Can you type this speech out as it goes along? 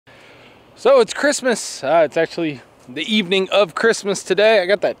So it's Christmas. It's actually the evening of Christmas today. I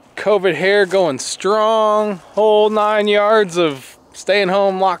got that COVID hair going strong, whole 9 yards of staying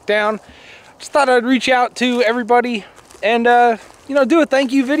home lockdown. Just thought I'd reach out to everybody and do a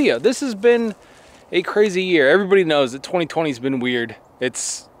thank you video. This has been a crazy year. Everybody knows that 2020's been weird.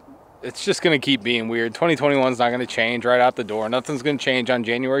 It's just gonna keep being weird. 2021's not gonna change right out the door. Nothing's gonna change on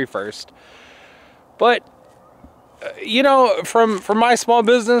January 1st. But from my small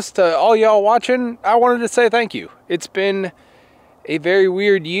business to all y'all watching, I wanted to say thank you. It's been a very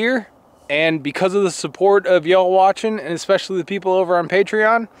weird year, and because of the support of y'all watching, and especially the people over on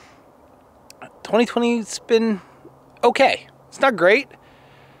Patreon, 2020's been okay. It's not great.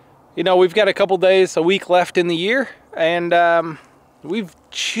 We've got a couple days, a week left in the year, and we've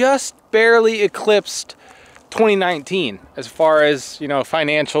just barely eclipsed 2019 as far as,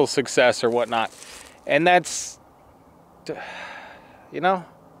 financial success or whatnot. And that's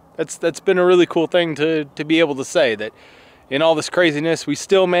been a really cool thing to be able to say, that in all this craziness, we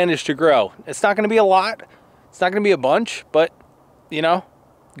still managed to grow. It's not going to be a lot. It's not going to be a bunch, but,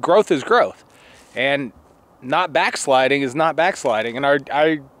 growth is growth. And not backsliding is not backsliding. And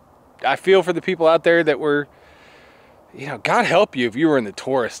I feel for the people out there that were, God help you if you were in the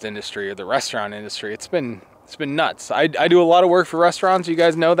tourist industry or the restaurant industry. It's been nuts. I do a lot of work for restaurants. You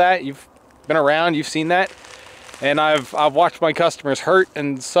guys know that. You've been around, you've seen that. And I've watched my customers hurt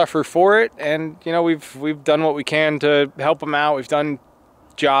and suffer for it, and we've done what we can to help them out. We've done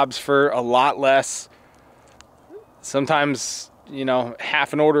jobs for a lot less, sometimes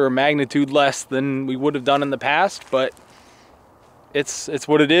half an order of magnitude less than we would have done in the past, but it's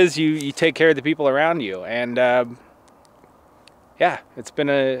what it is. You take care of the people around you, and yeah, it's been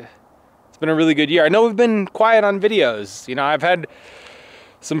a really good year. I know we've been quiet on videos. I've had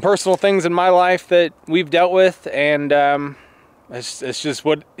some personal things in my life that we've dealt with, and it's just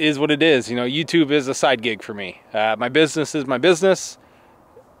what it is. YouTube is a side gig for me. My business is my business,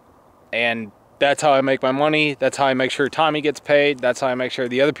 and that's how I make my money. That's how I make sure Tommy gets paid. That's how I make sure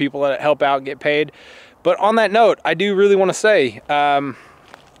the other people that help out get paid. But on that note, I do really want to say,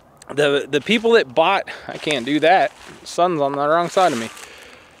 the people that bought, I can't do that. The sun's on the wrong side of me.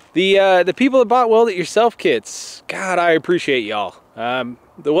 The people that bought Weld It Yourself kits, God, I appreciate y'all.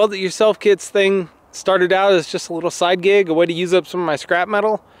 The Weld It Yourself kits thing started out as just a little side gig, a way to use up some of my scrap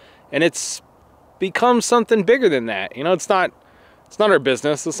metal, and it's become something bigger than that. It's not our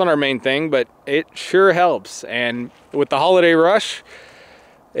business, it's not our main thing, but it sure helps. And with the holiday rush,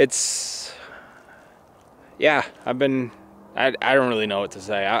 yeah, I don't really know what to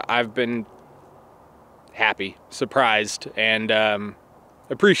say. I've been happy, surprised, and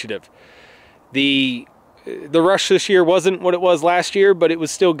appreciative. The rush this year wasn't what it was last year, but it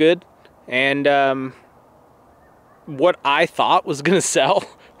was still good. And what I thought was going to sell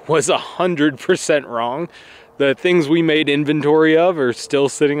was 100% wrong. The things we made inventory of are still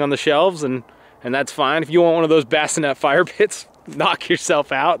sitting on the shelves, and that's fine. If you want one of those bassinet fire pits, knock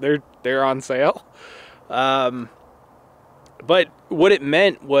yourself out. They're on sale. But what it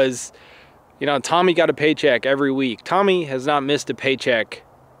meant was, Tommy got a paycheck every week. Tommy has not missed a paycheck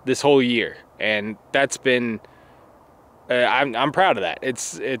this whole year. And that's been, I'm proud of that.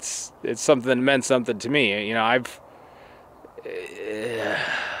 It's something that meant something to me.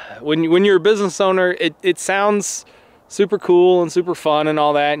 When you're a business owner, it sounds super cool and super fun and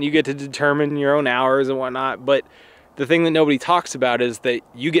all that, and you get to determine your own hours and whatnot. But the thing that nobody talks about is that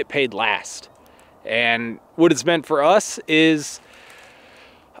you get paid last. And what it's meant for us is,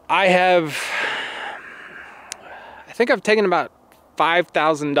 I think I've taken about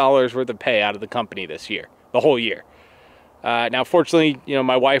 $5,000 worth of pay out of the company this year, the whole year. Now, fortunately,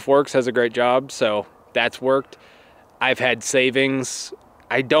 my wife works, has a great job, so that's worked. I've had savings.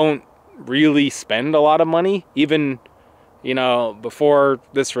 I don't really spend a lot of money, even, before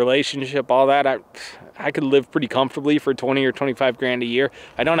this relationship, all that. I could live pretty comfortably for 20 or 25 grand a year.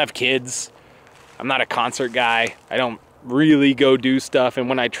 I don't have kids. I'm not a concert guy. I don't really go do stuff, and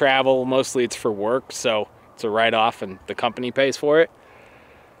when I travel, mostly it's for work, so it's a write-off and the company pays for it.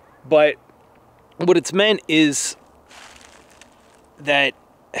 But what it's meant is that,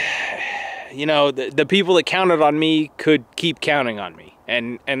 the people that counted on me could keep counting on me,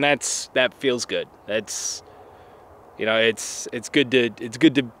 and that feels good. That's, it's good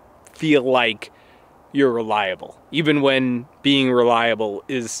to feel like you're reliable, even when being reliable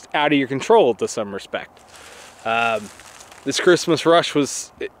is out of your control to some respect. This Christmas rush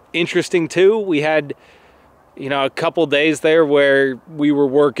was interesting too. We had, a couple days there where we were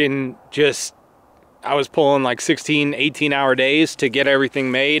working I was pulling like 16, 18-hour days to get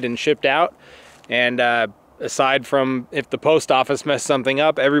everything made and shipped out. And aside from if the post office messed something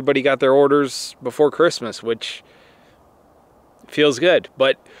up, everybody got their orders before Christmas, which feels good.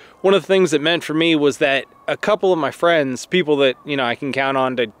 But one of the things that meant for me was that a couple of my friends, people that, you know, I can count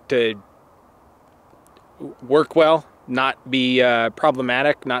on to work well, not be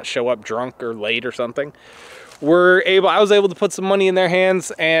problematic, not show up drunk or late or something, I was able to put some money in their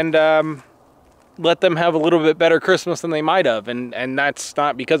hands and let them have a little bit better Christmas than they might have. And that's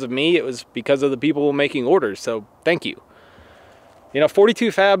not because of me, it was because of the people making orders. So thank you. You know,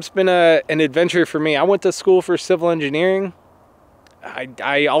 42 Fab's been an adventure for me. I went to school for civil engineering.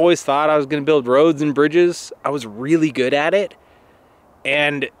 I always thought I was going to build roads and bridges. I was really good at it.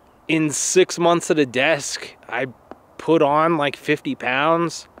 And in 6 months at a desk, I put on like 50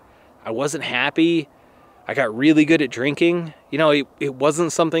 pounds. I wasn't happy. I got really good at drinking. You know, it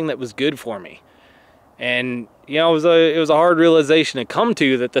wasn't something that was good for me. And, you know, it was a hard realization to come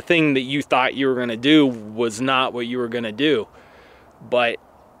to, that the thing that you thought you were going to do was not what you were going to do. But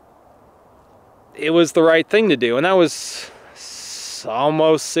it was the right thing to do. And that was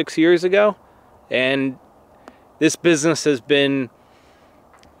almost 6 years ago. And this business has been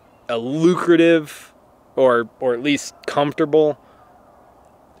a lucrative, or at least comfortable,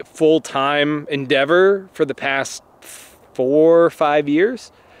 full-time endeavor for the past 4 or 5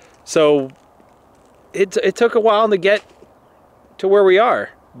 years. So it took a while to get to where we are,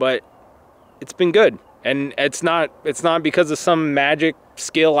 but it's been good. And it's not because of some magic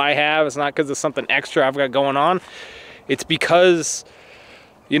skill I have. It's not because of something extra I've got going on. It's because,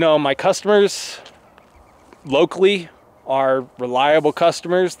 you know, my customers locally are reliable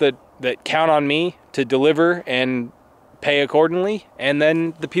customers that count on me to deliver and pay accordingly. And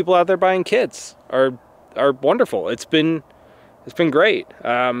then the people out there buying kits are wonderful. It's been great.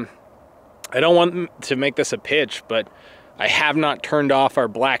 I don't want to make this a pitch, but I have not turned off our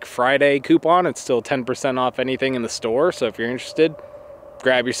Black Friday coupon. It's still 10% off anything in the store. So if you're interested,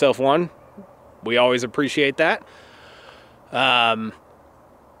 grab yourself one. We always appreciate that. Yeah,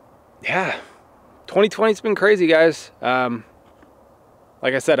 2020's been crazy, guys. Like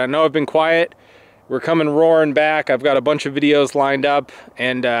I said, I know I've been quiet. We're coming roaring back. I've got a bunch of videos lined up,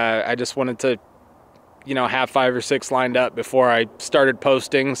 and I just wanted to, you know, have 5 or 6 lined up before I started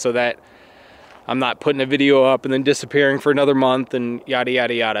posting, so that I'm not putting a video up and then disappearing for another month and yada,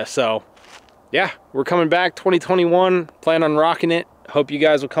 yada, yada. So yeah, we're coming back 2021, plan on rocking it. Hope you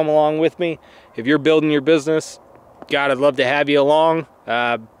guys will come along with me. If you're building your business, God, I'd love to have you along.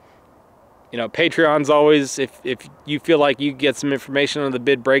 You know, Patreon's always, if you feel like you get some information on the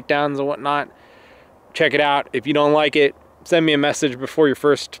bid breakdowns and whatnot, check it out. If you don't like it, send me a message before your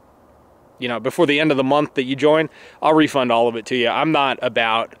first, you know, before the end of the month that you join. I'll refund all of it to you. I'm not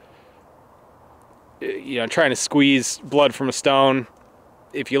about, you know, trying to squeeze blood from a stone.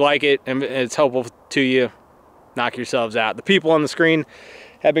 If you like it and it's helpful to you, knock yourselves out. The people on the screen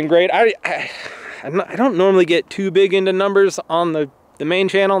have been great. I don't normally get too big into numbers on the main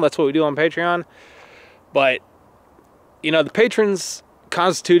channel. That's what we do on Patreon. But, you know, the patrons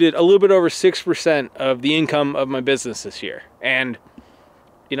constituted a little bit over 6% of the income of my business this year. And,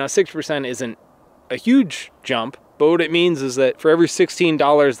 you know, 6% isn't a huge jump, but what it means is that for every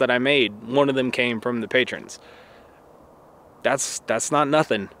 $16 that I made, one of them came from the patrons. That's not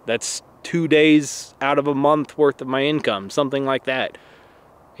nothing. That's 2 days out of a month worth of my income, something like that.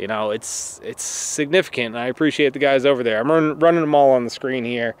 You know, it's significant. I appreciate the guys over there. I'm running them all on the screen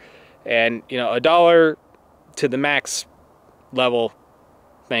here. And, you know, $1 to the max level.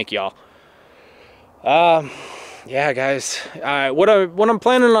 Thank y'all. Yeah, guys. What I'm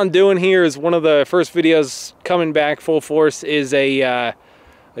planning on doing here is one of the first videos coming back full force is a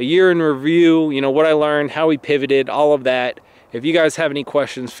year in review. You know, what I learned, how we pivoted, all of that. If you guys have any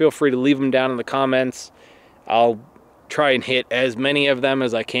questions, feel free to leave them down in the comments. I'll try and hit as many of them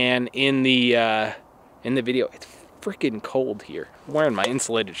as I can in the video. It's freaking cold here. I'm wearing my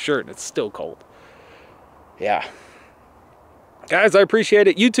insulated shirt and it's still cold. Yeah. Guys, I appreciate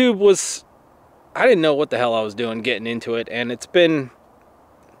it. YouTube was, I didn't know what the hell I was doing getting into it, and it's been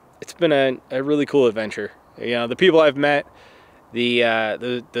a really cool adventure. You know, the people I've met,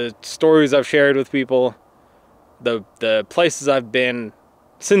 the stories I've shared with people, the places I've been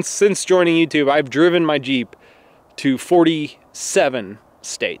since joining YouTube. I've driven my Jeep to 47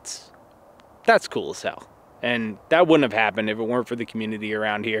 states. That's cool as hell. And that wouldn't have happened if it weren't for the community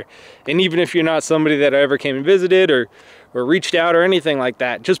around here. And even if you're not somebody that ever came and visited or reached out or anything like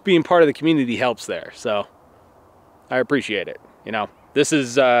that, just being part of the community helps there. So I appreciate it. You know, this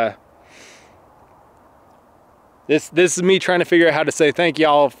is this is me trying to figure out how to say thank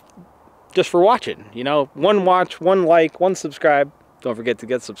y'all just for watching. You know, one watch, one like, one subscribe. Don't forget to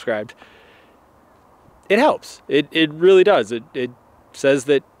get subscribed. it helps. It really does. It says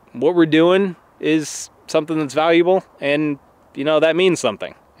that what we're doing is something that's valuable, and you know, that means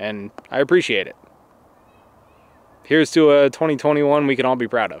something, and I appreciate it. Here's to a 2021 we can all be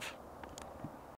proud of.